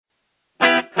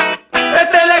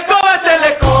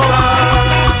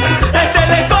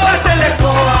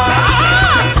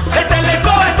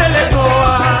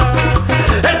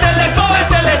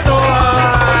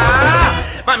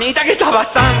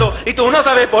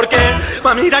por qué.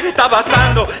 Mamita, ¿qué está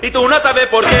pasando? Y tú no sabes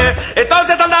por qué.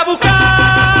 Entonces te andas buscando.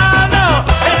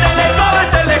 El teleco,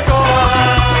 el teleco.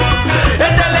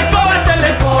 El teleco, el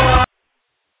teleco.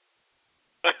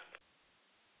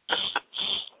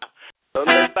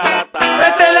 ¿Dónde está la tabla?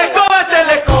 El teleco, el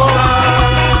teleco.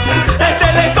 El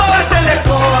teleco, el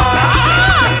teleco.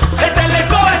 El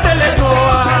teleco, el teleco.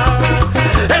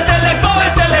 El teleco,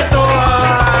 el teleco.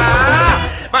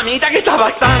 Mamita, ¿qué está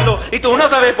pasando? Y tú no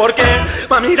sabes por qué.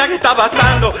 Mamita, ¿qué está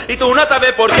pasando? Y tú no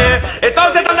sabes por qué.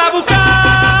 Entonces te andas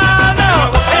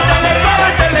buscando. El teleco,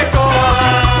 el teleco.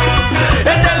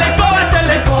 El teleco, el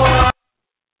teleco.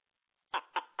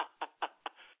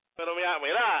 Pero mira,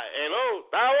 hello,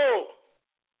 Tavo.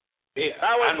 Sí,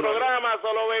 Tavo, el programa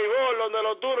Solo Béisbol, donde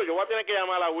los duros. Yo voy a tener que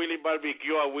llamar a Willies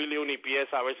BBQ, a Willies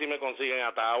Unipiezas, a ver si me consiguen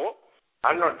a Tavo.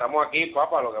 Arnold, estamos aquí,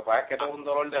 papá. Lo que pasa es que tengo un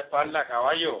dolor de espalda,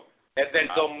 caballo. Desde el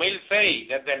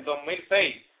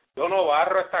 2006, yo no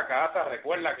barro esta casa.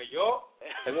 Recuerda que yo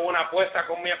tengo una apuesta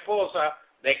con mi esposa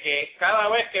de que cada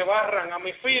vez que barran a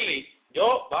mi Philly,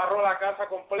 yo barro la casa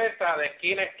completa de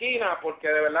esquina a esquina, porque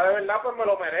de verdad, pues me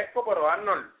lo merezco. Pero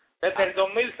Arnold, desde el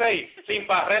 2006, sin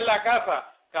barrer la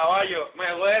casa, caballo, me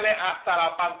duele hasta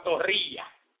la pantorrilla.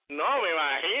 No, me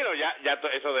imagino, ya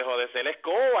eso dejó de ser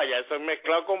escoba, ya eso es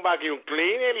mezclado con vacuum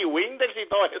cleaner y Windows y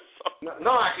todo eso.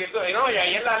 No, aquí no, y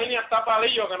ahí en la línea está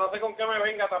Palillo, que no sé con qué me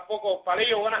venga tampoco.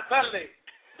 Palillo, buenas tardes.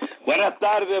 Buenas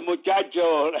tardes,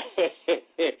 muchachos.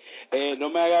 No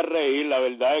me hagas reír, la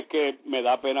verdad es que me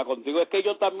da pena contigo. Es que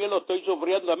yo también lo estoy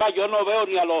sufriendo. Además, yo no veo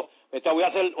ni a los, voy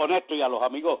a ser honesto, y a los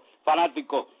amigos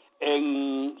fanáticos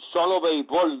en Solo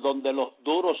Béisbol, donde los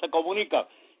duros se comunican.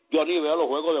 Yo ni veo los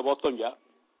juegos de Boston ya.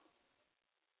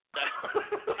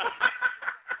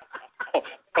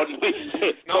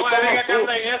 No me diga que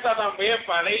anda en esa también,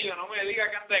 Palillo, no me diga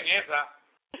que anda en esa.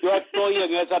 Yo estoy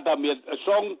en esa también.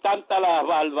 Son tantas las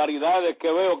barbaridades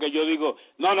que veo que yo digo,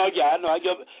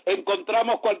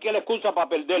 encontramos cualquier excusa para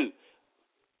perder.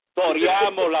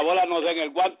 Toreamos, la bola no da en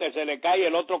el guante, se le cae,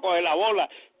 el otro coge la bola,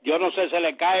 yo no sé, se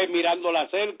le cae mirándola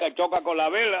cerca, choca con la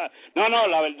vela. No,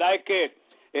 la verdad es que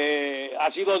ha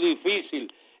sido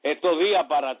difícil estos días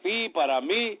para ti, para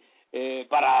mí,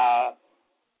 para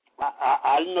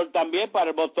Arnold también,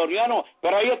 para el bostoniano,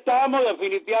 pero ahí estamos.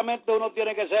 Definitivamente uno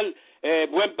tiene que ser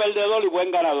buen perdedor y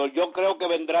buen ganador. Yo creo que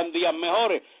vendrán días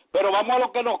mejores, pero vamos a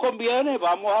lo que nos conviene,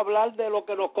 vamos a hablar de lo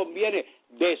que nos conviene,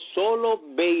 de Solo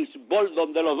Béisbol,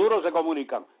 donde los duros se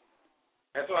comunican.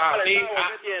 Eso es así.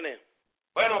 ¿Qué tiene?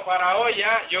 Bueno, para hoy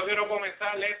ya yo quiero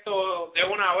comenzar esto de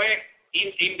una vez,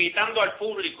 invitando al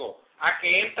público a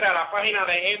que entre a la página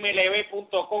de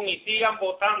mlb.com y sigan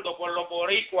votando por los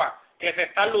boricuas que se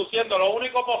están luciendo. Lo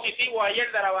único positivo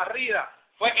ayer de la barrida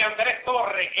fue que Andrés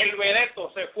Torres, el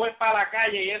vedeto, se fue para la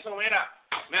calle, y eso, mira,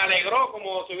 me alegró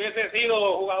como si hubiese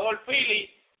sido jugador Philly.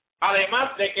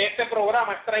 Además de que este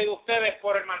programa es traído a ustedes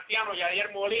por el Marciano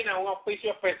Yadier Molina, un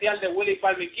auspicio especial de Willies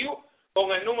BBQ,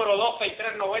 con el número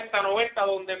 263-9090,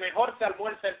 donde mejor se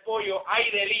almuerza el pollo. Hay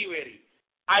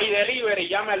delivery,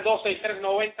 llame al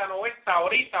 263-9090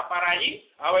 ahorita para allí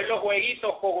a ver los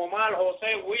jueguitos con Omar,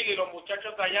 José, Willy, los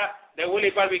muchachos de allá de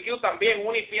Willies BBQ. También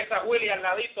Unipiezas Willies al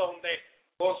ladito, donde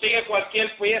consigue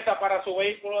cualquier pieza para su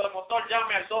vehículo de motor.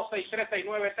 Llame al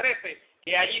 263-6913,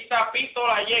 que allí está Pito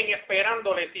Layen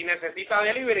esperándole si necesita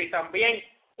delivery. También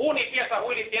Unipiezas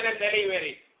Willies tiene el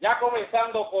delivery. Ya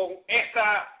comenzando con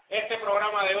este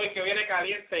programa de hoy que viene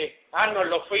caliente. Arnold,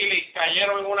 los Phillies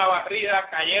cayeron en una barrida,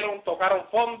 tocaron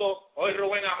fondo. Hoy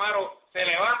Rubén Amaro se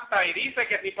levanta y dice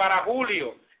que si para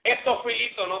julio estos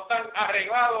Phillies no están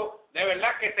arreglados, de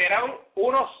verdad que serán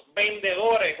unos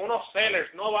vendedores, unos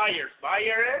sellers, no buyers.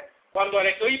 Buyers, cuando el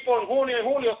equipo en junio y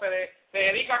julio se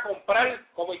dedica a comprar,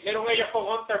 como hicieron ellos con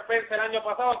Hunter Pence el año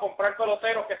pasado, a comprar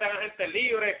peloteros que sean agentes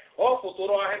libres o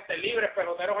futuros agentes libres,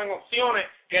 peloteros en opciones,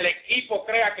 que el equipo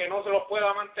crea que no se los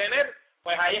pueda mantener.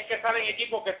 Pues ahí es que salen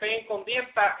equipos que estén en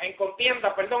contienda,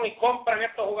 y compran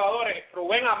estos jugadores.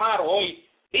 Rubén Amaro hoy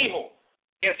dijo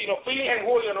que si los Phillies en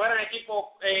julio no eran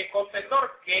equipo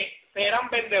contendor, que serán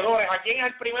vendedores. ¿A quién es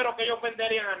el primero que ellos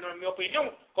venderían? En mi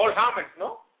opinión, Cole Hamels,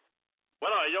 ¿no?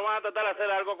 Bueno, ellos van a tratar de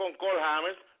hacer algo con Cole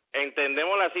Hamels.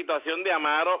 Entendemos la situación de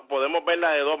Amaro, podemos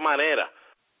verla de dos maneras,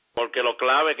 porque lo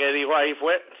clave que dijo ahí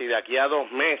fue si de aquí a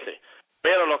 2 meses.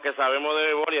 Pero los que sabemos de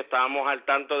béisbol y estábamos al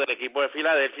tanto del equipo de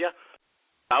Filadelfia,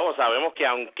 sabemos que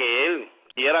aunque él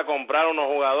quiera comprar unos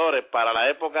jugadores para la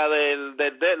época del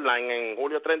deadline en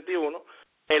julio 31,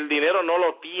 el dinero no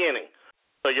lo tienen.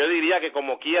 Entonces yo diría que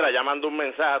como quiera, ya mando un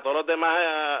mensaje a todos los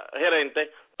demás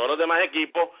gerentes, todos los demás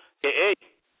equipos, que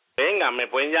vengan, me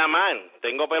pueden llamar,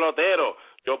 tengo peloteros,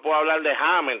 yo puedo hablar de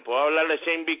Hamel, puedo hablar de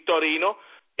Shane Victorino,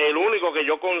 El único que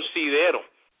yo considero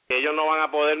que ellos no van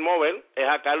a poder mover es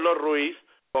a Carlos Ruiz,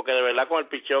 porque de verdad con el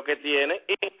picheo que tiene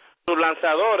y sus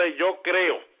lanzadores, yo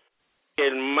creo que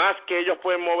el más que ellos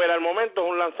pueden mover al momento es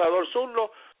un lanzador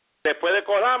zurdo, después de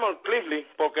Colamo, Cliffley,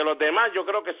 porque los demás yo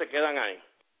creo que se quedan ahí.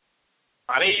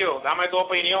 Marillo, dame tu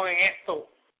opinión en esto.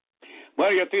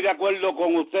 Bueno, yo estoy de acuerdo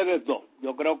con ustedes dos.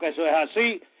 Yo creo que eso es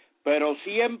así, pero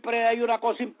siempre hay una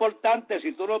cosa importante.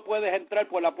 Si tú no puedes entrar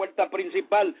por la puerta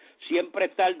principal, siempre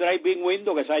está el driving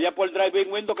window, que se vaya por el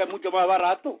driving window, que es mucho más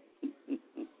barato.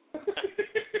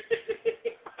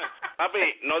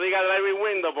 Papi, no diga driving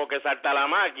window porque salta la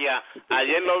maquia.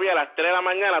 Ayer lo vi a las 3 de la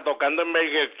mañana tocando en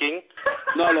Burger King.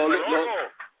 No,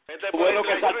 bueno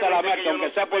que salta la maquia,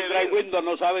 aunque sea por driving window,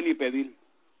 no sabe ni pedir.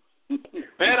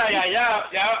 Espera,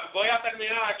 ya voy a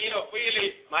terminar aquí los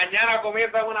Phillies. Mañana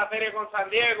comienzan una serie con San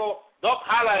Diego, Doc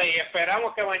Halladay.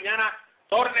 Esperamos que mañana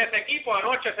torne ese equipo.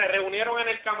 Anoche se reunieron en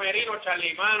el camerino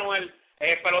Charlie Manuel,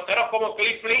 peloteros como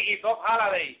Cliffley y Doc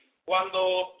Halladay.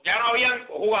 Cuando ya no habían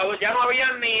jugadores, ya no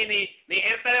habían ni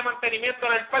gente de mantenimiento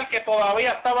en el parque,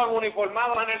 todavía estaban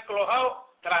uniformados en el clubhouse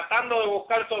tratando de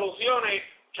buscar soluciones.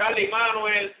 Charlie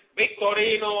Manuel,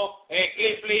 Victorino,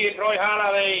 Cliffley, Roy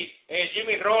Halladay,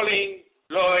 Jimmy Rollins,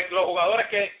 los jugadores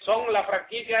que son la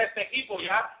franquicia de este equipo,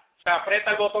 ya se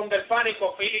aprieta el botón del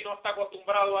pánico. Philly no está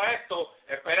acostumbrado a esto.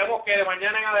 Esperemos que de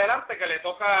mañana en adelante, que le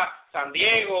toca San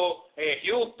Diego,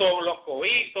 Houston, los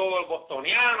Cobitos, el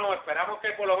bostoniano, esperamos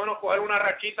que por lo menos coger una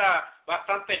rachita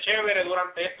bastante chévere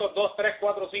durante estos 2, 3,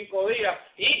 4, 5 días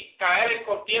y caer en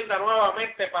contienda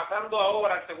nuevamente, pasando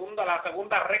ahora la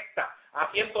segunda recta a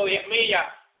 110 millas.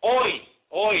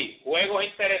 Hoy, juegos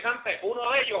interesantes.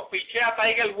 Uno de ellos, piché a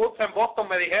Tiger Woods en Boston,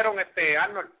 me dijeron,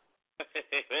 Arnold.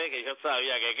 Que yo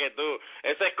sabía que tú,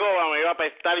 esa escoba me iba a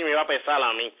pestar y me iba a pesar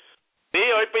a mí. Sí,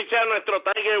 hoy piché a nuestro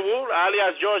Tiger Woods,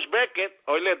 alias Josh Beckett.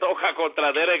 Hoy le toca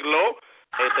contra Derek Lowe.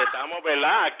 Estamos,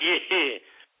 ¿verdad? Aquí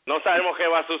no sabemos qué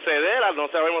va a suceder. No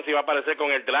sabemos si va a aparecer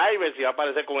con el driver, si va a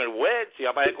aparecer con el wedge, si va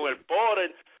a aparecer con el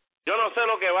putter. Yo no sé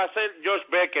lo que va a hacer Josh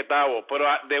Beckett, Tavo, pero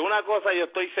de una cosa yo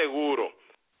estoy seguro.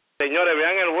 Señores,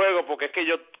 vean el juego porque es que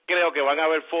yo creo que van a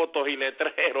haber fotos y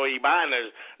letreros y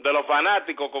banners de los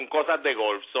fanáticos con cosas de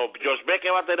golf. So, Josh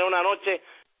Beckett va a tener una noche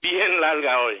bien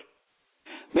larga hoy.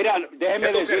 Mira,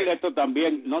 déjeme decirle esto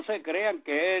también. No se crean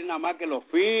que es nada más que los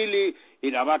Phillies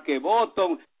y nada más que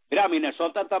Boston. Mira,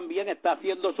 Minnesota también está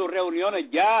haciendo sus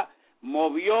reuniones. Ya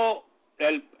movió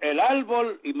el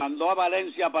árbol y mandó a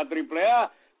Valencia para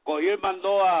AAA. Cogió y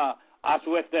mandó a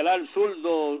su estelar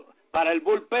zurdo para el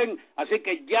bullpen, así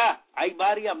que ya hay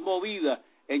varias movidas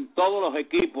en todos los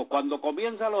equipos. Cuando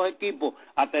comienzan los equipos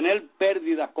a tener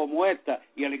pérdidas como esta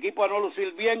y el equipo a no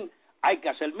lucir bien, hay que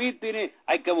hacer mítines,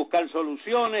 hay que buscar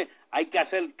soluciones, hay que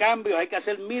hacer cambios, hay que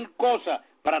hacer 1000 cosas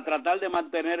para tratar de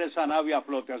mantener esa nave a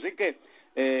flote. Así que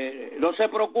no se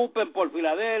preocupen por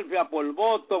Filadelfia, por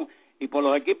Boston y por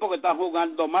los equipos que están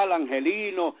jugando mal,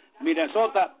 Angelino,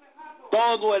 Minnesota.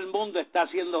 Todo el mundo está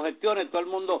haciendo gestiones, todo el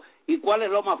mundo. ¿Y cuál es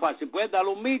lo más fácil? Pues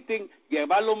darle un meeting,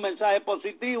 llevarle un mensaje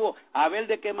positivo, a ver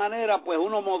de qué manera, pues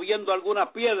uno moviendo algunas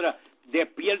piedras,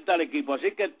 despierta al equipo.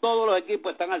 Así que todos los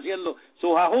equipos están haciendo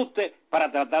sus ajustes para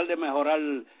tratar de mejorar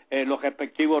los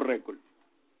respectivos récords.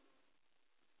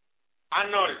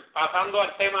 Arnold, pasando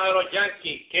al tema de los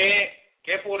Yankees,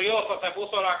 qué furioso se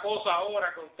puso la cosa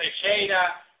ahora con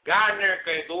Teixeira, Garner,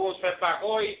 que tuvo un setback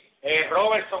hoy,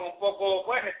 Robertson un poco,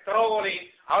 pues,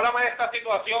 struggling. Háblame de esta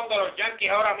situación de los Yankees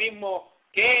ahora mismo.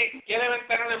 ¿Qué deben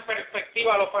tener en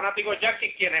perspectiva los fanáticos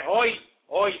Yankees, quienes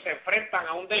hoy se enfrentan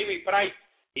a un David Price?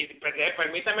 Y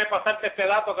permíteme pasarte este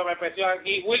dato que me peció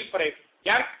aquí Wilfred,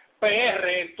 Yank PR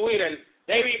en Twitter.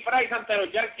 David Price ante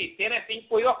los Yankees tiene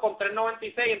 5-2 con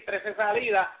 3.96 en 13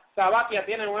 salidas. Sabatia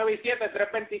tiene 9-7,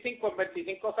 3.25 en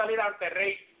 25 salidas ante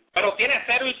Rey. Pero tiene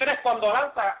 0-3 cuando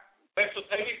lanza versus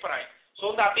David Price. Es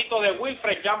un datito de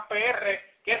Wilfred, Jan PR.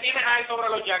 ¿Qué tienes ahí sobre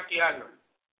los Yankees, Arnold?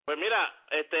 Pues mira,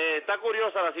 está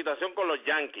curiosa la situación con los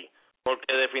Yankees,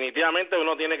 porque definitivamente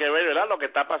uno tiene que ver, ¿verdad?, lo que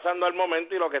está pasando al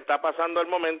momento, y lo que está pasando al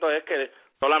momento es que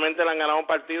solamente le han ganado un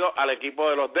partido al equipo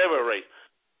de los Devil Rays.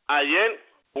 Ayer,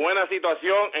 buena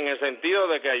situación en el sentido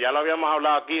de que ya lo habíamos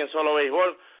hablado aquí en Solo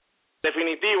Béisbol.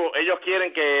 Definitivo, ellos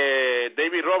quieren que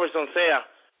David Robertson sea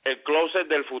el closer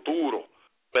del futuro.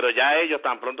 Pero ya ellos,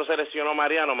 tan pronto se lesionó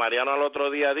Mariano al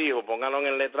otro día dijo, pónganlo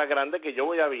en letras grandes que yo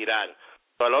voy a virar.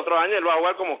 Pero el otro año él va a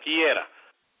jugar como quiera.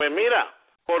 Pues mira,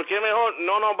 ¿por qué mejor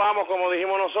no nos vamos como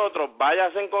dijimos nosotros?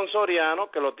 Váyanse con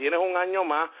Soriano, que lo tienes un año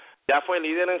más, ya fue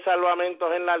líder en salvamentos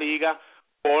en la liga,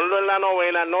 ponlo en la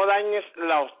novena, no dañes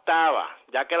la octava,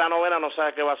 ya que la novena no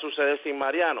sabe qué va a suceder sin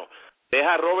Mariano.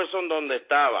 Deja a Robertson donde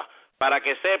estaba. para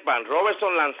que sepan,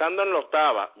 Robertson lanzando en la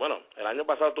octava, bueno, el año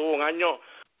pasado tuvo un año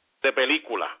de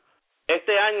película.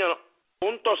 Este año,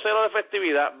 .0 de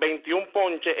efectividad, 21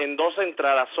 ponches en 2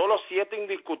 entradas, solo 7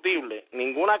 indiscutibles,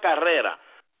 ninguna carrera,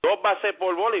 2 bases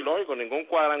por bola y lógico, ningún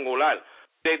cuadrangular.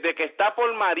 Desde que está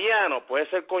por Mariano, puede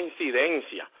ser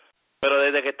coincidencia, pero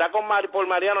desde que está por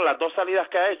Mariano, las 2 salidas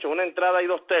que ha hecho, 1 entrada y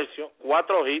 2 tercios,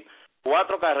 4 hits,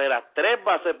 4 carreras, 3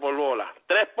 bases por bola,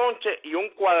 3 ponches y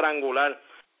 1 cuadrangular.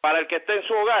 Para el que esté en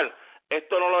su hogar,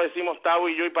 esto no lo decimos Tavo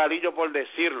y yo y Palillo por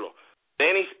decirlo.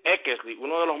 Dennis Eckersley,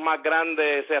 uno de los más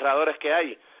grandes cerradores que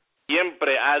hay,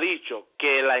 siempre ha dicho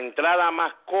que la entrada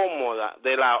más cómoda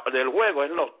del juego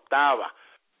es la octava,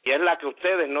 y es la que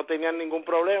ustedes no tenían ningún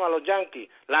problema, los Yankees.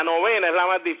 La novena es la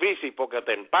más difícil, porque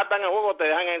te empatan el juego, te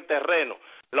dejan en el terreno.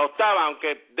 La octava,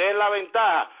 aunque des la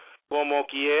ventaja, como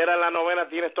quiera en la novena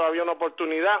tienes todavía una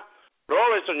oportunidad.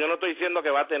 Robertson, yo no estoy diciendo que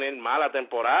va a tener mala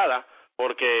temporada,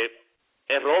 porque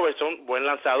es Robertson, buen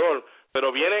lanzador,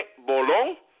 pero viene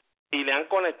bolón y le han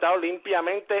conectado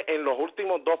limpiamente en los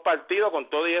últimos 2 partidos, con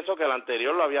todo y eso que el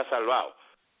anterior lo había salvado.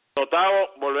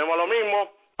 Octavo, volvemos a lo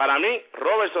mismo. Para mí,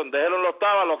 Robertson, déjelo en la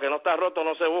octava, lo que no está roto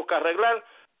no se busca arreglar.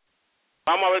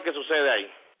 Vamos a ver qué sucede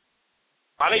ahí.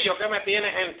 Vale, ¿y yo qué me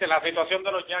tienes en la situación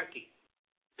de los Yankees?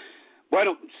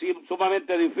 Bueno, sí,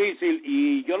 sumamente difícil,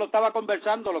 y yo lo estaba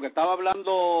conversando, lo que estaba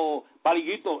hablando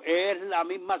Palillito, es la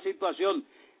misma situación.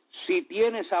 Si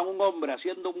tienes a un hombre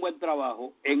haciendo un buen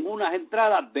trabajo en unas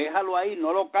entradas, déjalo ahí,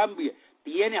 no lo cambies.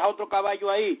 Tienes a otro caballo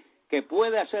ahí que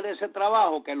puede hacer ese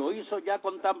trabajo, que lo hizo ya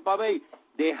con Tampa Bay,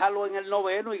 déjalo en el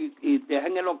noveno y deja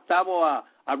en el octavo a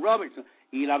Robertson.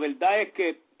 Y la verdad es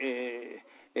que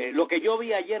lo que yo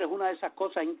vi ayer es una de esas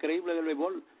cosas increíbles del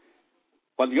béisbol.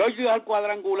 Cuando yo llegué al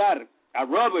cuadrangular a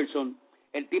Robertson,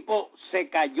 el tipo se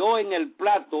cayó en el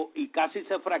plato y casi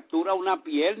se fractura una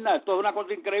pierna. Esto es una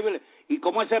cosa increíble. Y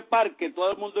como ese parque,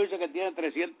 todo el mundo dice que tiene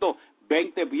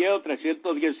 320 pies o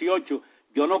 318,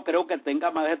 yo no creo que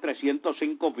tenga más de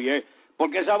 305 pies,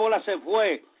 porque esa bola se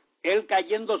fue, él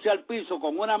cayéndose al piso,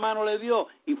 con una mano le dio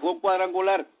y fue un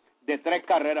cuadrangular de 3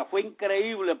 carreras. Fue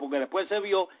increíble, porque después se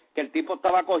vio que el tipo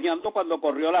estaba cojeando cuando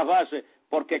corrió las bases,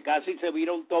 porque casi se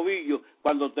vira un tobillo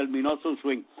cuando terminó su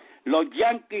swing. Los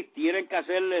Yankees tienen que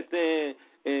hacer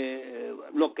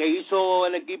lo que hizo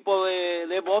el equipo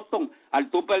de Boston. Al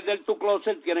tú perder tu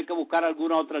closer, tienes que buscar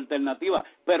alguna otra alternativa,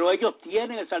 pero ellos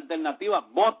tienen esa alternativa.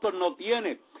 Boston no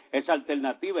tiene esa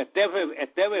alternativa.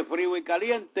 Esteve frío y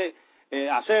caliente,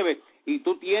 Acebe, y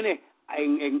tú tienes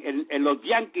en los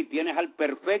Yankees tienes al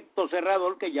perfecto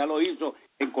cerrador, que ya lo hizo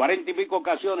en 40 y pico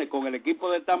ocasiones con el equipo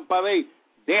de Tampa Bay.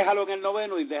 Déjalo en el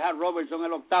noveno y deja a Robertson en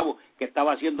el octavo, que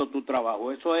estaba haciendo tu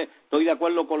trabajo. Eso es, estoy de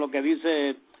acuerdo con lo que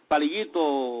dice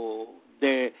Palillito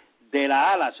de la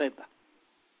A a la Z.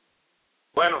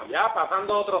 Bueno, ya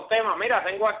pasando a otros temas, mira,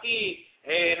 tengo aquí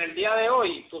en el día de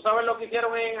hoy, ¿tú sabes lo que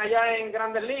hicieron allá en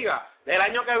Grandes Ligas? Del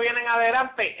año que viene en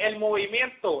adelante, el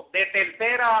movimiento de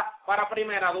tercera para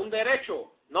primera de un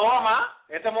derecho no va más.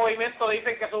 Este movimiento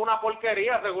dicen que es una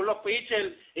porquería, según los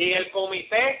pitchers y el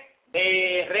comité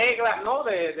de reglas, ¿no?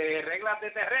 De reglas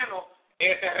de terreno,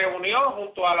 se reunió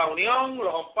junto a la Unión,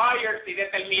 los umpires, y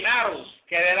determinaron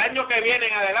que del año que viene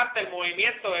en adelante el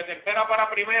movimiento de tercera para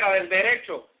primera del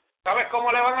derecho, ¿sabes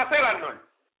cómo le van a hacer, Arnold?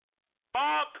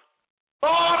 ¡Fuck!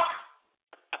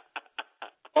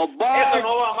 Eso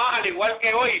no va más, al igual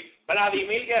que hoy,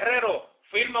 Vladimir Guerrero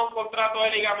firma un contrato de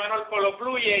liga menor con los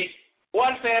Blue Jays.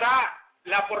 ¿Cuál será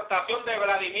la aportación de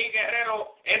Vladimir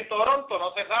Guerrero en Toronto?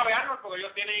 No se sabe, Arnold, porque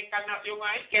ellos tienen encarnación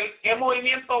ahí. ¿Qué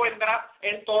movimiento vendrá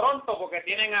en Toronto? Porque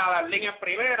tienen a Darlene en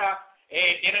primera,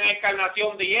 tienen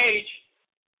encarnación DH.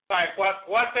 ¿Sabes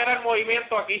cuál será el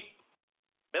movimiento aquí?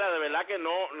 Mira, de verdad que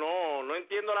no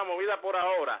entiendo la movida por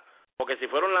ahora, porque si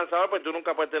fuera un lanzador, pues tú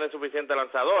nunca puedes tener suficientes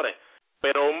lanzadores.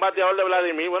 Pero un bateador de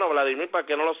Vladimir, bueno, Vladimir, para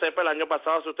que no lo sepa, el año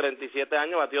pasado a sus 37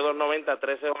 años batió 290,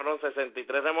 13 jonrones,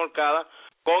 63 remolcadas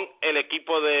con el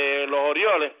equipo de los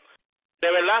Orioles. De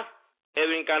verdad,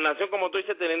 Edwin Encarnación, como tú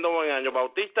dices, teniendo un buen año.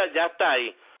 Bautista ya está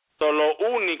ahí. Lo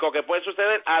único que puede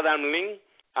suceder, Adam Lin,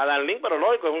 pero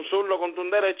lógico, es un zurdo contra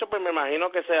un derecho, pues me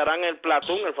imagino que se harán el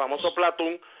platón, el famoso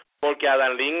platón, porque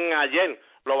Adam Lin ayer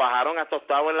lo bajaron hasta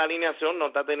octavo en la alineación, no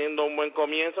está teniendo un buen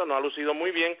comienzo, no ha lucido muy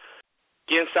bien.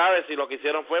 Quién sabe si lo que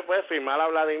hicieron fue pues firmar a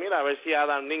Vladimir, a ver si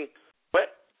Adam Lin pues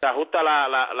se ajusta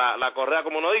la correa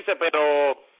como uno dice,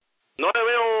 pero no le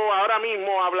veo ahora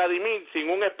mismo a Vladimir sin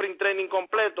un sprint training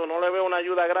completo, no le veo una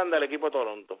ayuda grande al equipo de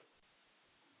Toronto.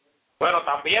 Bueno,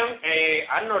 también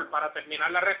Arnold, para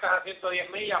terminar la recta a 110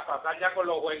 millas, pasar ya con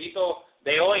los jueguitos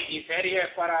de hoy y series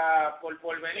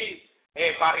por venir,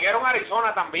 barrieron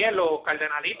Arizona también los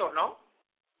Cardenalitos, ¿no?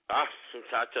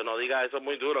 Muchacho, no digas eso, es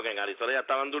muy duro, que en Arizona ya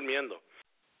estaban durmiendo.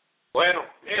 Bueno,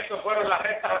 esos fueron las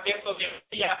rectas 110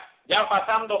 días, ya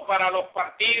pasando para los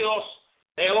partidos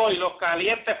de hoy, los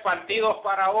calientes partidos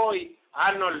para hoy.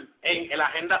 Arnold, en la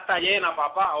agenda está llena,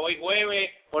 papá. Hoy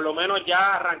jueves, por lo menos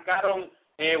ya arrancaron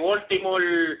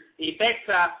Baltimore y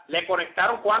Texas. ¿Le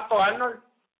conectaron cuánto, Arnold?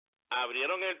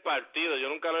 Abrieron el partido, yo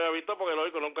nunca lo había visto porque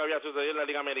lógico nunca había sucedido en la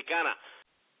Liga Americana.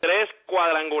 3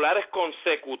 cuadrangulares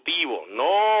consecutivos,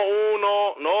 no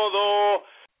 1, no 2,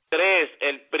 3.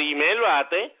 El primer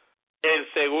bate,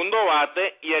 el segundo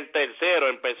bate y el tercero.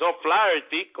 Empezó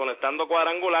Flaherty conectando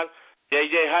cuadrangular,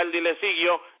 J.J. Hardy le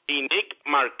siguió y Nick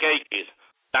Markakis.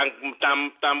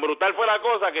 Tan brutal fue la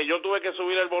cosa que yo tuve que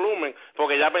subir el volumen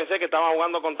porque ya pensé que estaban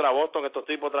jugando contra Boston estos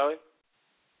tipos otra vez.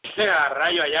 A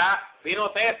rayo, allá vino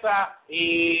Tessa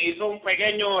y hizo un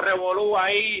pequeño revolú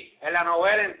ahí en la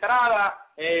novena entrada.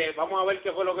 Vamos a ver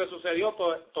qué fue lo que sucedió.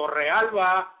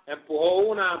 Torrealba empujó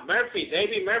una.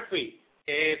 David Murphy,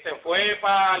 se fue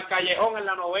para el callejón en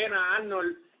la novena,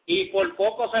 Arnold, y por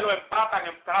poco se lo empatan.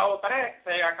 Entrado 3,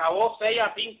 se acabó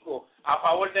 6-5 a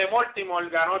favor de Baltimore.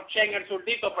 Ganó Chen el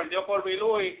zurdito, perdió Colby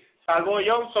Lewis, salvó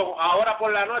Johnson. Ahora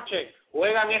por la noche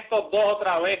juegan estos dos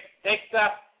otra vez,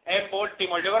 Texas en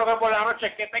Baltimore. Yo creo que por la noche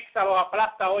es que Texas los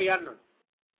aplasta hoy, Arnold.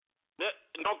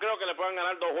 No creo que le puedan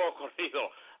ganar 2 juegos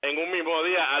corridos en un mismo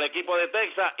día al equipo de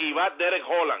Texas, y va Derek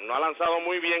Holland. No ha lanzado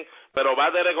muy bien, pero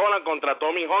va Derek Holland contra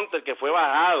Tommy Hunter, que fue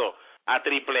bajado a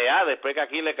AAA después que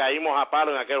aquí le caímos a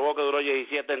palo en aquel juego que duró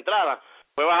 17 entradas.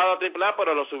 Fue bajado a AAA,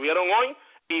 pero lo subieron hoy,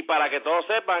 y para que todos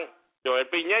sepan, Joel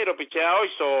Piñeiro pichea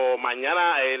hoy,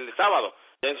 mañana el sábado,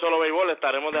 en Solo Béisbol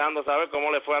estaremos dejando saber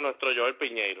cómo le fue a nuestro Joel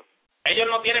Piñeiro. Ellos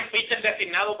no tienen pitcher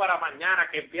designado para mañana,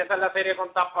 que empieza la serie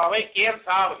con Tampa Bay. ¿Quién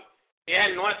sabe si es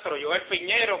el nuestro, Joel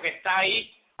Piñeiro, que está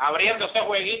ahí abriendo ese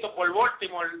jueguito por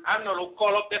Baltimore? Arnold, un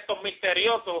call-up de estos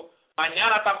misteriosos.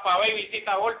 Mañana Tampa Bay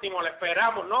visita Baltimore. Le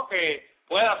esperamos, ¿no?, que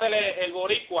pueda hacer el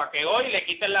boricua, que hoy le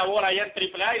quiten la bola allá en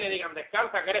AAA y le digan,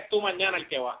 descansa, que eres tú mañana el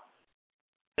que va.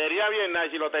 Sería bien,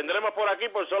 Nancy, lo tendremos por aquí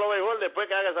por Solo Béisbol después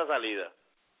que haga esa salida.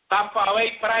 Tampa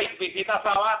Bay Price visita a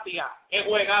Sabatia. Qué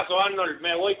juegazo, Arnold.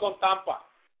 Me voy con Tampa.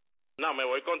 No, me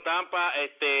voy con Tampa.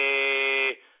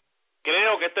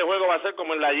 Creo que este juego va a ser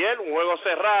como el de ayer, un juego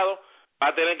cerrado. Va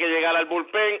a tener que llegar al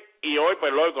bullpen, y hoy,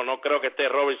 pues lógico, no creo que esté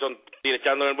Robinson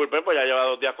echando en el bullpen, pues ya lleva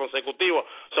 2 días consecutivos.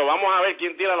 Vamos a ver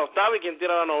quién tira la octava y quién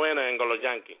tira la novena con los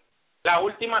Yankees. Las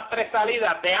últimas 3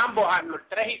 salidas de ambos, Arnold,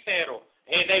 3-0.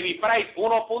 David Price,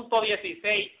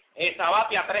 1.16.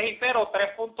 Sabatia, 3-0, 3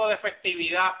 puntos de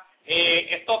efectividad.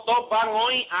 Estos dos van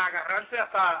hoy a agarrarse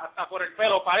hasta por el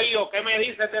pelo. Parillo, ¿qué me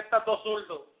dices de estos dos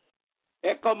zurdos?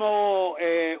 Es como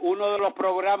uno de los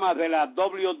programas de la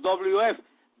WWF,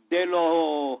 de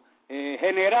los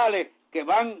generales que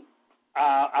van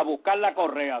a buscar la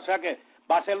correa. O sea que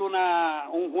va a ser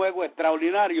un juego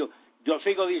extraordinario. Yo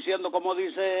sigo diciendo, como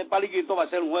dice Paliquito, va a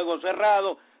ser un juego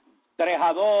cerrado,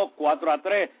 3-2,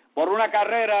 4-3, por una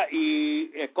carrera,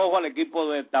 y escojo al equipo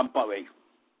de Tampa Bay.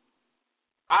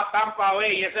 A Tampa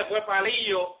Bay, ese fue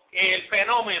Palillo, el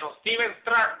fenómeno Steven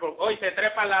Strasburg. Hoy se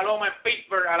trepa en la loma en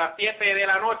Pittsburgh a las 7 de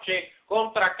la noche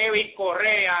contra Kevin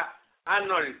Correa.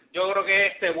 Arnold, yo creo que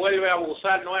este vuelve a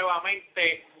abusar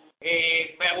nuevamente.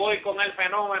 Me voy con el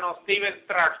fenómeno Steven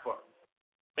Strasburg.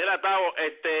 Mira, Tavo,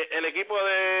 el equipo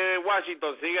de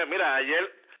Washington sigue. Mira,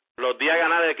 ayer los días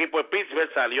ganados del equipo de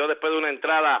Pittsburgh salió después de una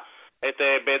entrada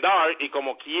Bedard, y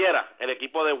como quiera el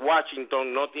equipo de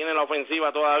Washington no tiene la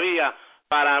ofensiva todavía.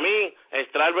 Para mí,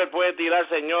 Strasburg puede tirar,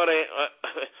 señores,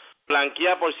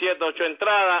 blanquear por 7, 8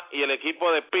 entradas, y el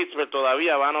equipo de Pittsburgh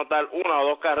todavía va a anotar 1 o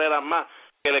 2 carreras más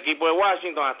que el equipo de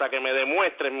Washington hasta que me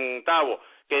demuestren, Tavo,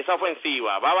 que esa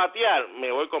ofensiva va a batear.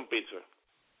 Me voy con Pittsburgh.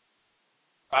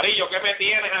 Parillo, ¿qué me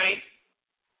tienes ahí?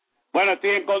 Bueno,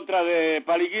 estoy en contra de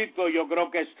Paliguito. Yo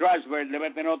creo que Strasburg debe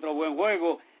tener otro buen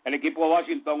juego. El equipo de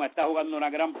Washington está jugando una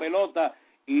gran pelota,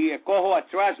 y escojo a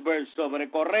Strasburg sobre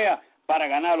Correa para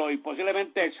ganarlo, y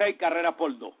posiblemente 6 carreras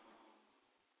por 2.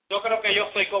 Yo creo que yo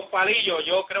estoy con Palillo.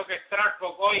 Yo creo que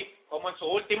Strasburg hoy, como en sus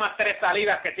últimas 3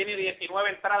 salidas, que tiene 19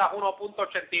 entradas,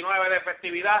 1.89 de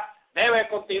efectividad, debe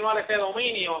continuar ese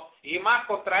dominio, y más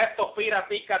contra estos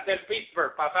piraticas del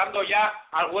Pittsburgh. Pasando ya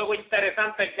al juego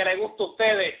interesante, el que le gusta a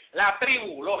ustedes, la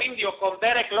tribu, los indios, con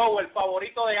Derek Lowe, el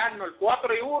favorito de Arnold,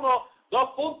 4-1,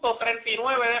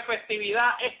 2.39 de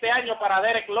efectividad este año para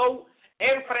Derek Lowe,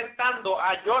 enfrentando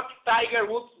a George Tiger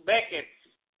Woods Beckett.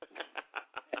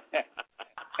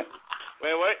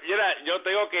 Bueno, mira, yo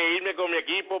tengo que irme con mi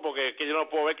equipo porque es que yo no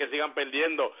puedo ver que sigan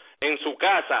perdiendo en su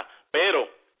casa, pero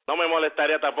No me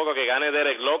molestaría tampoco que gane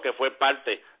Derek Lowe, que fue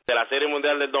parte de la Serie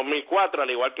Mundial del 2004, al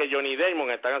igual que Johnny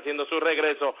Damon, están haciendo su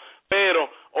regreso, pero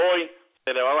hoy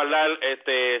se le va a guardar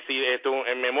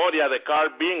en memoria de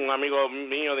Carl Bean, un amigo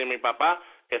mío de mi papá,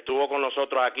 que estuvo con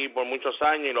nosotros aquí por muchos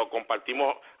años y lo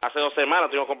compartimos hace 2 semanas,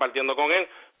 estuvimos compartiendo con él,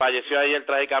 falleció ayer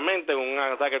trágicamente con un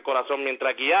ataque al corazón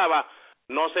mientras guiaba.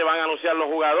 No se van a anunciar los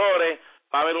jugadores,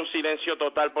 va a haber un silencio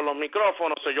total por los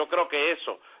micrófonos. Yo creo que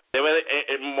eso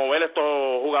debe mover a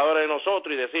estos jugadores de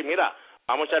nosotros y decir, mira,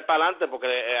 vamos a echar para adelante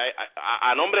porque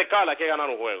a nombre de Carl hay que ganar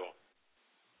un juego.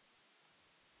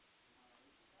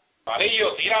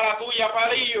 Palillo, tira la tuya,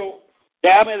 Palillo.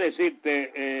 Déjame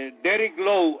decirte, Derek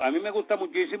Lowe, a mí me gusta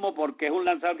muchísimo porque es un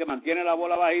lanzador que mantiene la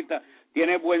bola bajita,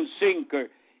 tiene buen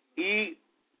sinker y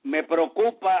me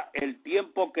preocupa el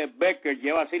tiempo que Becker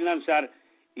lleva sin lanzar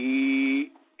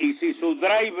y si su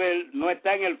driver no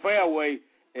está en el fairway,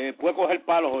 puede coger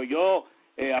palos. Yo,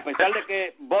 a pesar de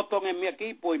que Boston es mi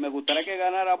equipo y me gustaría que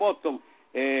ganara Boston,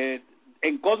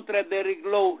 en contra de Derek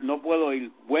Lowe no puedo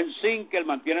ir. Buen sinker,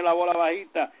 mantiene la bola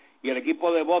bajita y el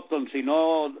equipo de Boston, si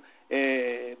no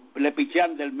le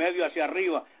pichean del medio hacia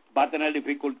arriba, va a tener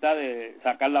dificultad de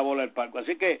sacar la bola del parque.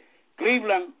 Así que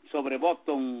Cleveland sobre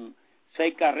Boston,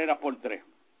 6 carreras por 3.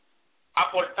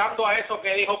 Aportando a eso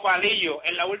que dijo Palillo,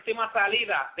 en la última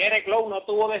salida, Derek Lowe no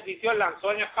tuvo decisión,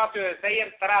 lanzó en espacio de 6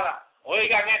 entradas.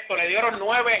 Oigan esto, le dieron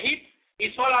 9 hits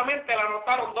y solamente le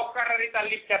anotaron 2 carreritas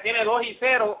limpias. Tiene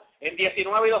 2-0 en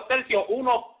 19 y 2 tercios,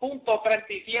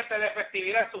 1.37 de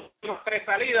efectividad en sus últimas 3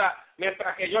 salidas,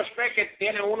 mientras que Josh Beckett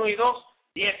tiene 1 y 2,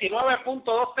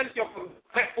 19.2 tercios con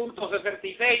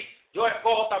 3.66. Yo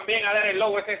escojo también a Derek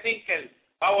Lowe, ese sinker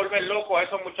va a volver loco a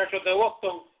esos muchachos de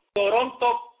Boston.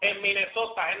 Toronto en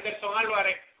Minnesota, Henderson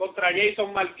Álvarez contra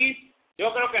Jason Marquis.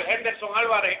 Yo creo que el Henderson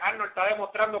Álvarez, Arnold, está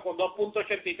demostrando con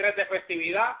 2.83 de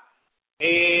efectividad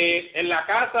en la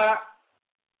casa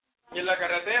y en la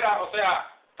carretera, o sea,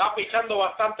 está pichando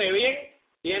bastante bien,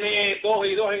 tiene 2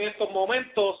 y 2 en estos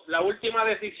momentos. La última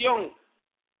decisión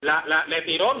le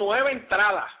tiró 9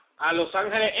 entradas a Los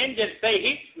Ángeles Angels, 6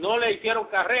 hits, no le hicieron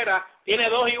carrera, tiene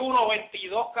 2 y 1,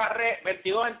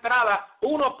 22 entradas,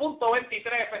 1.23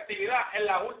 de efectividad en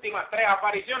las últimas 3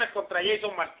 apariciones contra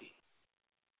Jason Marquis.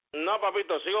 No,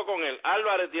 papito, sigo con él.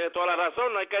 Álvarez tiene toda la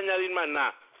razón, no hay que añadir más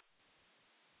nada.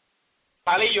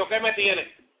 Palillo, ¿qué me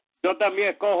tiene? Yo también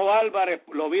escojo a Álvarez,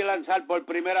 lo vi lanzar por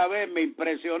primera vez, me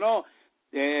impresionó.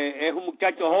 Es un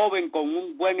muchacho joven con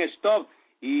un buen stop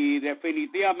y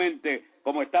definitivamente,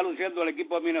 como está luciendo el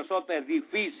equipo de Minnesota, es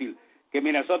difícil que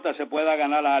Minnesota se pueda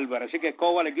ganar a Álvarez. Así que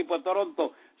escojo al equipo de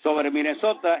Toronto sobre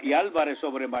Minnesota y Álvarez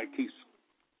sobre Marquis.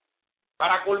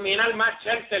 Para culminar, Matt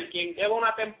Scherzer, quien lleva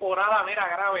una temporada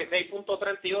grave,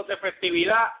 6.32 de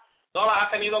efectividad, no las ha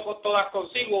tenido todas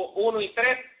consigo, 1 y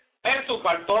 3, versus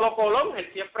Bartolo Colón,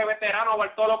 el siempre veterano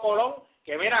Bartolo Colón,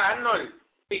 que mira, Arnold,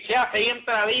 pichea 6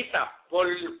 entraditas por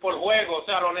juego, o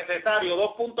sea, lo necesario,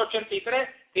 2.83,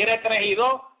 tiene 3 y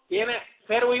 2, tiene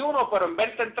 0 y 1, pero en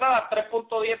 20 entradas,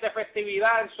 3.10 de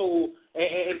efectividad en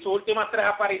sus últimas 3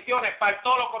 apariciones.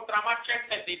 Bartolo contra Matt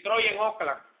Scherzer, Detroit en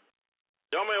Oakland.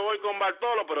 Yo me voy con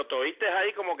Bartolo, pero te oíste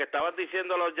ahí como que estabas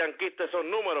diciendo a los yanquistas esos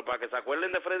números para que se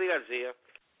acuerden de Freddy García.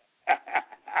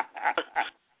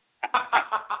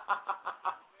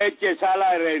 Le eche sal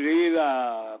a la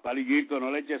herida, Palillito, no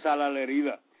le eche sal a la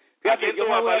herida. Fíjate, yo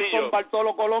me voy con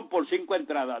Bartolo Colón por 5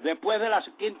 entradas. Después de la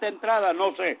 5ª entrada,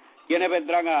 no sé quiénes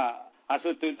vendrán a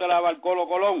sustituir a Bartolo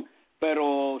Colón,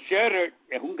 pero Scherzer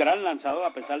es un gran lanzador,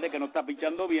 a pesar de que no está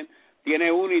pichando bien,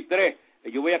 tiene 1 y 3.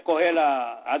 Yo voy a escoger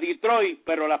a Detroit,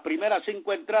 pero las primeras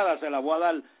 5 entradas se las voy a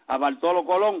dar a Bartolo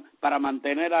Colón para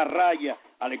mantener a raya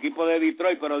al equipo de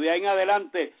Detroit, pero de ahí en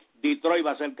adelante Detroit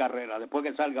va a hacer carrera, después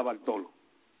que salga Bartolo.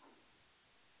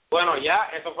 Bueno, ya,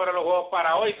 esos fueron los juegos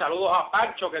para hoy. Saludos a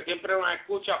Pancho, que siempre nos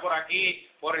escucha por aquí,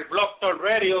 por el Blog Talk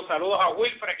Radio. Saludos a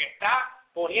Wilfred, que está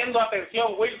poniendo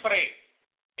atención, Wilfred.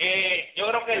 Yo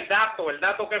creo que el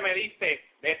dato que me diste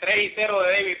de 3 y 0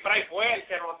 de David Price fue el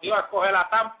que nos dio a escoger la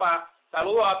Tampa.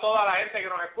 Saludos a toda la gente que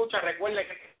nos escucha. Recuerden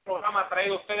que este programa ha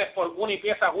traído a ustedes por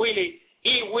Unipiezas Willies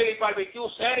y Willies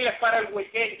BBQ, series para el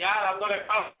weekend, ya dándole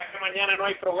paso a que mañana no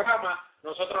hay programa.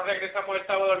 Nosotros regresamos el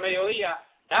sábado al mediodía,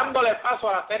 dándole paso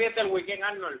a las series del weekend,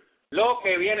 Arnold. Lo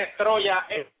que viene es Troya,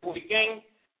 el weekend,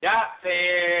 ya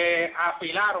se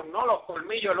afilaron, ¿no?, los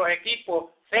colmillos, los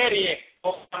equipos, series,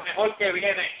 o la mejor que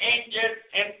viene, Angels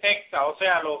en Texas, o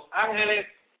sea, Los Ángeles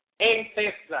en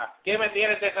Texas. ¿Qué me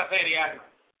tienes de esa serie,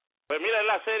 Arnold? Pues mira, es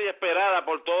la serie esperada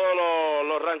por todos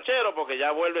los rancheros, porque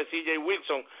ya vuelve CJ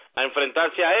Wilson a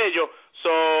enfrentarse a ellos.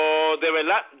 De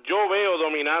verdad, yo veo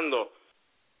dominando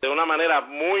de una manera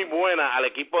muy buena al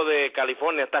equipo de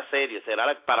California esta serie.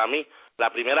 Será para mí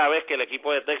la primera vez que el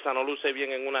equipo de Texas no luce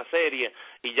bien en una serie,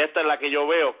 y ya esta es la que yo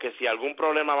veo que si algún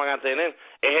problema van a tener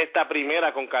es esta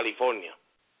primera con California.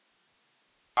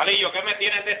 Palillo, ¿qué me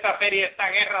tienes de esta serie, esta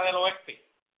guerra del oeste?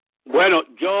 Bueno,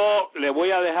 yo le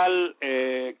voy a dejar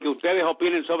que ustedes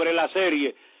opinen sobre la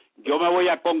serie. Yo me voy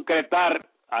a concretar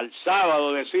al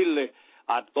sábado, decirle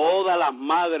a todas las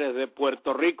madres de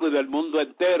Puerto Rico y del mundo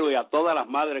entero, y a todas las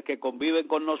madres que conviven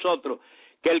con nosotros,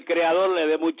 que el Creador le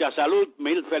dé mucha salud,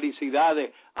 mil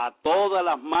felicidades a todas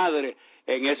las madres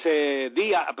en ese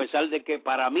día, a pesar de que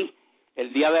para mí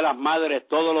el Día de las Madres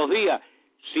todos los días.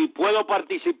 Si puedo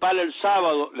participar el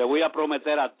sábado, le voy a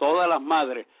prometer a todas las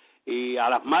madres y a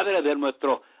las madres de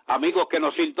nuestros amigos que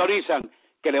nos sintonizan,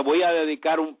 que les voy a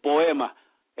dedicar un poema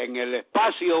en el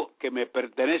espacio que me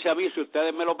pertenece a mí, si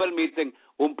ustedes me lo permiten,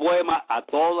 un poema a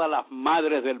todas las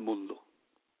madres del mundo.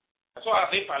 Eso es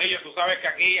así, Palillo, tú sabes que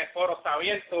aquí el foro está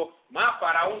abierto, más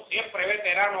para un siempre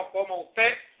veterano como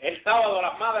usted. El sábado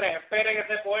las madres esperen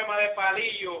ese poema de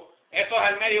Palillo, eso es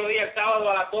al mediodía, el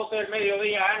sábado a las 12 del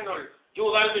mediodía, Arnold.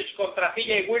 Hugh Darvish contra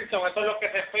CJ Wilson, eso es lo que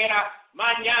se espera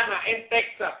mañana en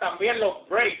Texas. También los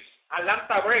Braves,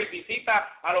 Atlanta Braves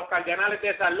visita a los Cardenales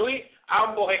de San Luis,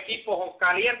 ambos equipos on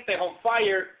calientes, on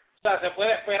fire. O sea, se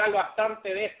puede esperar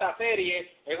bastante de esta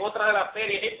serie. En otra de las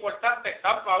series importantes,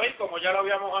 Tampa Bay, como ya lo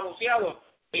habíamos anunciado,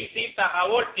 visita a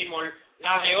Baltimore.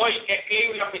 La de hoy, que es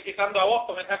Cleveland visitando a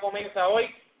Boston, esa comienza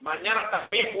hoy. Mañana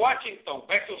también Washington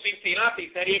versus Cincinnati,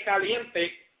 serie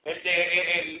caliente.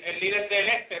 El líder del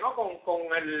este, ¿no?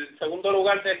 Con el segundo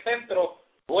lugar del centro,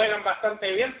 juegan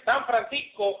bastante bien. San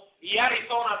Francisco y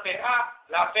Arizona será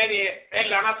la serie en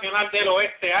la Nacional del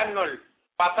Oeste, Arnold.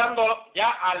 Pasando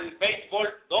ya al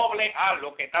béisbol doble A,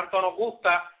 lo que tanto nos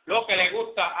gusta, lo que le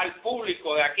gusta al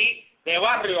público de aquí, de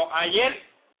barrio. Ayer,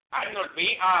 Arnold,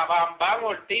 vi a Bam Bam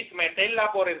Ortiz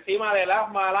meterla por encima de las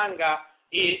malangas,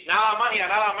 y nada más y a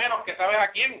nada menos que sabes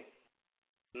a quién.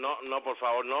 No, por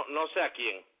favor, no sé a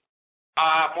quién.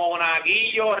 A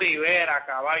Monaguillo Rivera,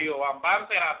 caballo. Bam Bam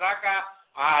se la saca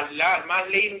al más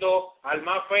lindo, al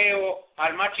más feo,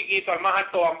 al más chiquito, al más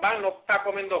alto. Bam Bam no está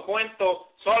comiendo cuentos,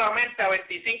 solamente a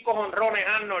 25 jonrones,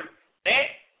 Arnold,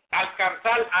 de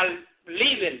alcanzar al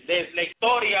líder de la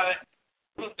historia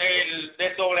del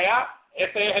AA.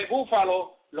 Ese es el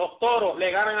Búfalo. Los Toros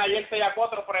le ganan ayer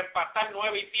 6-4 para empatar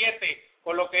 9-7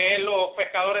 con lo que es los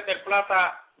Pescadores del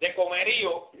Plata de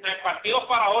Comerío. El partido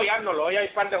para hoy, Arnold, hoy hay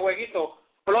un par de jueguitos.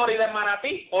 Florida en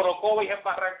Manatí, Orocovis en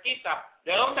Barranquita.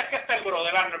 ¿De dónde es que está el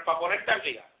brother, Arnold, para ponerte al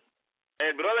día?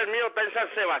 El brother mío está en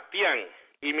San Sebastián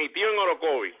y mi tío en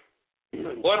Orocovis.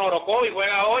 Bueno, Orocovis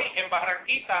juega hoy en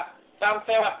Barranquita. San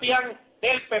Sebastián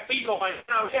del Pepino,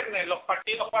 mañana viernes, los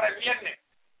partidos para el viernes.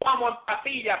 Vamos en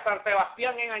Patillas, San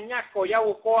Sebastián en Añasco,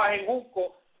 Yabucoa en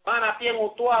Junco, Manatí en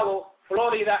Utuado,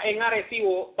 Florida en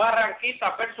Arecibo,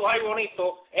 Barranquita versus Ay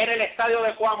Bonito en el estadio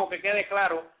de Cuamo, que quede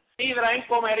claro. Sidra en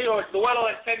Comerío, el duelo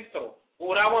del centro.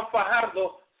 Urabo en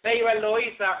Fajardo, Ceiba en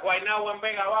Loíza, Guaynabo en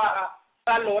Vega Baja,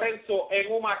 San Lorenzo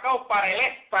en Humacao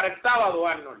para el sábado,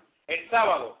 Arnold. El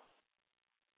sábado.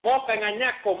 Moca en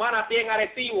Añasco, Manatí en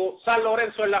Arecibo, San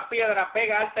Lorenzo en Las Piedras,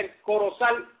 Vega Alta en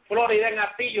Corozal, Florida en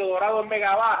Atillo, Dorado en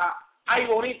Vega Baja, Ay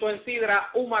Bonito en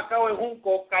Sidra, Humacao en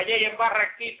Junco, Calley en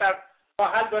Barranquita,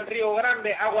 Fajardo en Río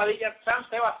Grande, Aguadilla en San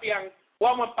Sebastián,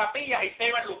 Guamo en Patillas y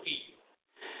Ceiba en Luquillo.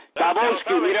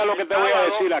 Tabolsky, mira lo que te voy a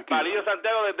decir aquí. Palillo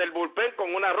Santiago desde el bullpen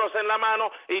con una rosa en la mano,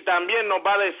 y también nos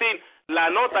va a decir la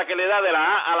nota que le da de la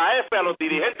A a la F a los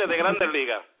dirigentes de Grandes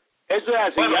Ligas. Eso es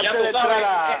así. Bueno, ya tú sabes,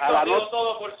 a la nota.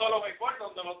 todo por Solo Béisbol,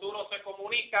 donde los duros se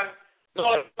comunican.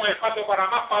 No hay espacio para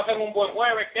más. Pasen un buen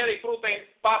jueves, que disfruten,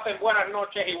 pasen buenas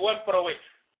noches y buen provecho.